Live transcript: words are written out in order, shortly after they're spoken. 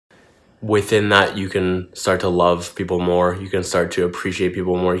within that, you can start to love people more. You can start to appreciate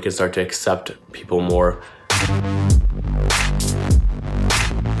people more. You can start to accept people more.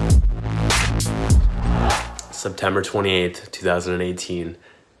 September 28th, 2018.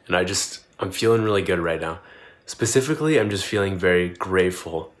 And I'm feeling really good right now. Specifically, I'm just feeling very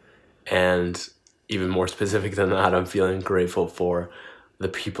grateful. And even more specific than that, I'm feeling grateful for the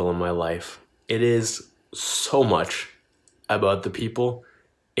people in my life. It is so much about the people,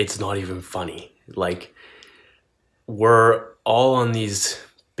 it's not even funny. Like, we're all on these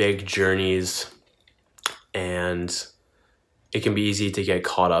big journeys, and it can be easy to get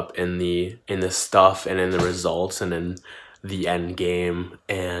caught up in the stuff and in the results and in the end game,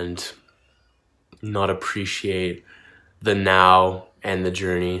 and not appreciate the now and the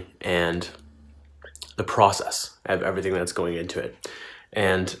journey and the process of everything that's going into it.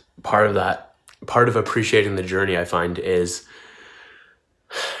 And part of appreciating the journey, I find, is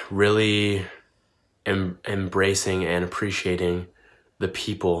really embracing and appreciating the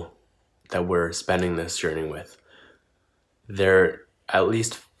people that we're spending this journey with. There, at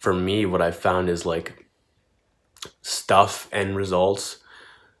least for me, what I've found is like stuff and results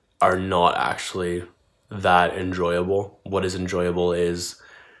are not actually that enjoyable. What is enjoyable is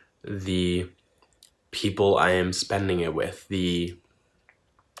the people I am spending it with,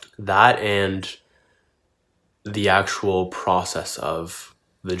 that and the actual process of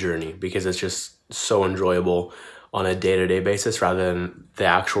the journey, because it's just so enjoyable on a day-to-day basis rather than the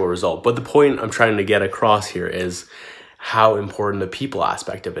actual result. But the point I'm trying to get across here is how important the people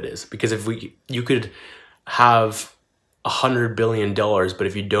aspect of it is. Because you could have $100 billion, but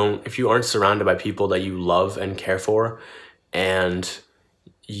if you aren't surrounded by people that you love and care for, and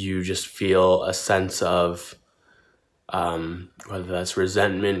you just feel a sense of whether that's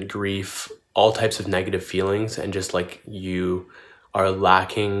resentment, grief, all types of negative feelings, and just like you are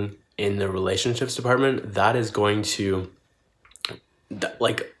lacking in the relationships department, that is going to,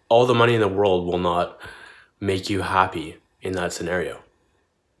 like, all the money in the world will not make you happy in that scenario.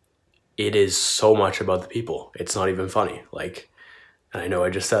 It is so much about the people. It's not even funny. Like, and I know I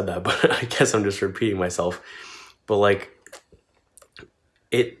just said that, but I guess I'm just repeating myself. But like,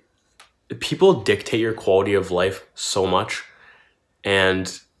 people dictate your quality of life so much.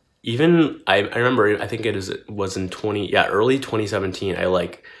 And even I remember, I think it was in early 2017, I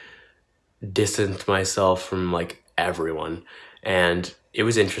like distanced myself from like everyone, and it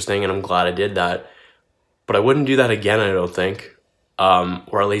was interesting, and I'm glad I did that. But I wouldn't do that again, I don't think,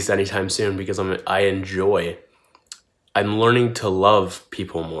 or at least anytime soon, because I'm learning to love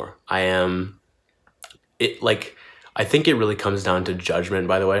people more. I think it really comes down to judgment,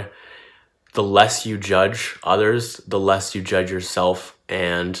 by the way. The less you judge others, the less you judge yourself,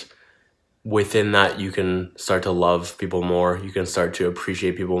 and within that, you can start to love people more. You can start to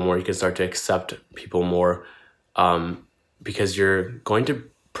appreciate people more. You can start to accept people more, because you're going to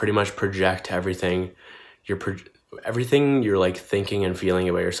pretty much project everything. Everything you're like thinking and feeling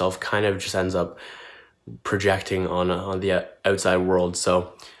about yourself kind of just ends up projecting on the outside world.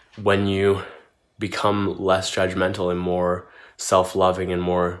 So when you become less judgmental and more self-loving and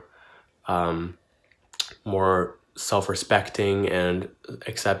more self-respecting and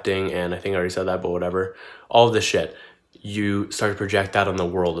accepting, and I think I already said that, but whatever, all of this shit, you start to project that on the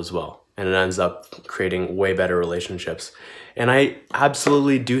world as well, and it ends up creating way better relationships. And I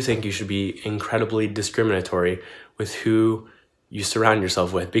absolutely do think you should be incredibly discriminatory with who you surround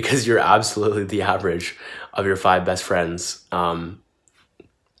yourself with, because you're absolutely the average of your 5 best friends,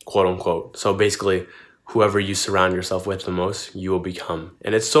 quote unquote. So basically, whoever you surround yourself with the most, you will become.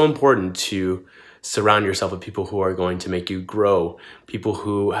 And it's so important to surround yourself with people who are going to make you grow, people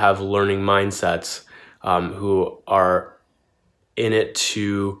who have learning mindsets, who are in it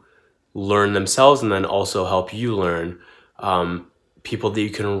to learn themselves and then also help you learn, people that you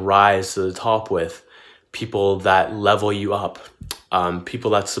can rise to the top with, people that level you up,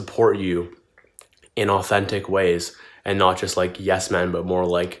 people that support you in authentic ways, and not just like yes men, but more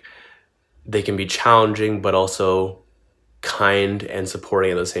like they can be challenging but also kind and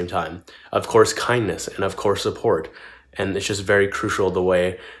supporting at the same time. Of course, kindness, and of course, support. And it's just very crucial the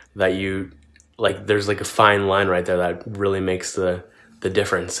way that you, like, there's like a fine line right there that really makes the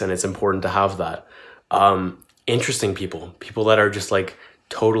difference, and it's important to have that. Interesting people that are just like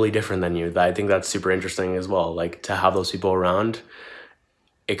totally different than you, that I think that's super interesting as well. Like, to have those people around,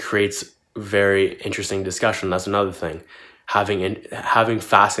 it creates very interesting discussion. That's another thing. Having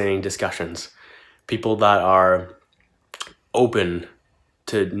fascinating discussions, people that are open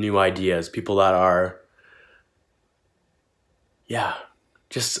to new ideas, people that are,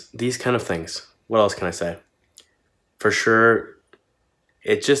 just these kind of things. What else can I say? For sure,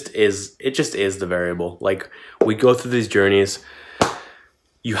 it just is the variable. Like, we go through these journeys.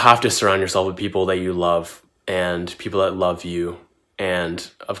 You have to surround yourself with people that you love and people that love you. And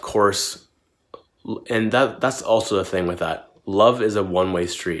of course, and that's also the thing with that. Love is a one-way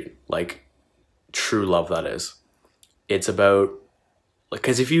street. Like, true love, that is. It's about,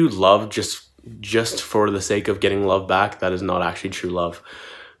 because if you love just for the sake of getting love back, that is not actually true love.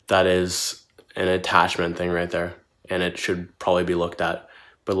 That is an attachment thing right there, and it should probably be looked at.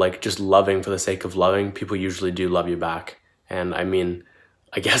 But like, just loving for the sake of loving, people usually do love you back. And I mean,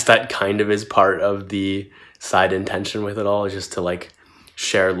 I guess that kind of is part of the side intention with it all, is just to like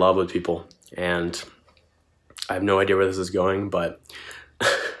share love with people. And I have no idea where this is going, but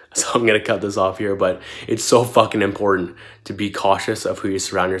so I'm gonna cut this off here. But it's so fucking important to be cautious of who you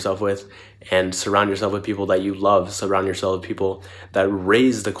surround yourself with, and surround yourself with people that you love. Surround yourself with people that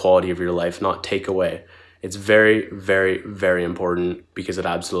raise the quality of your life, not take away. It's very, very, very important, because it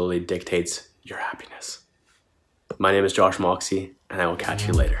absolutely dictates your happiness. My name is Josh Moxey, and I will catch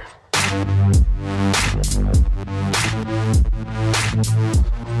you later.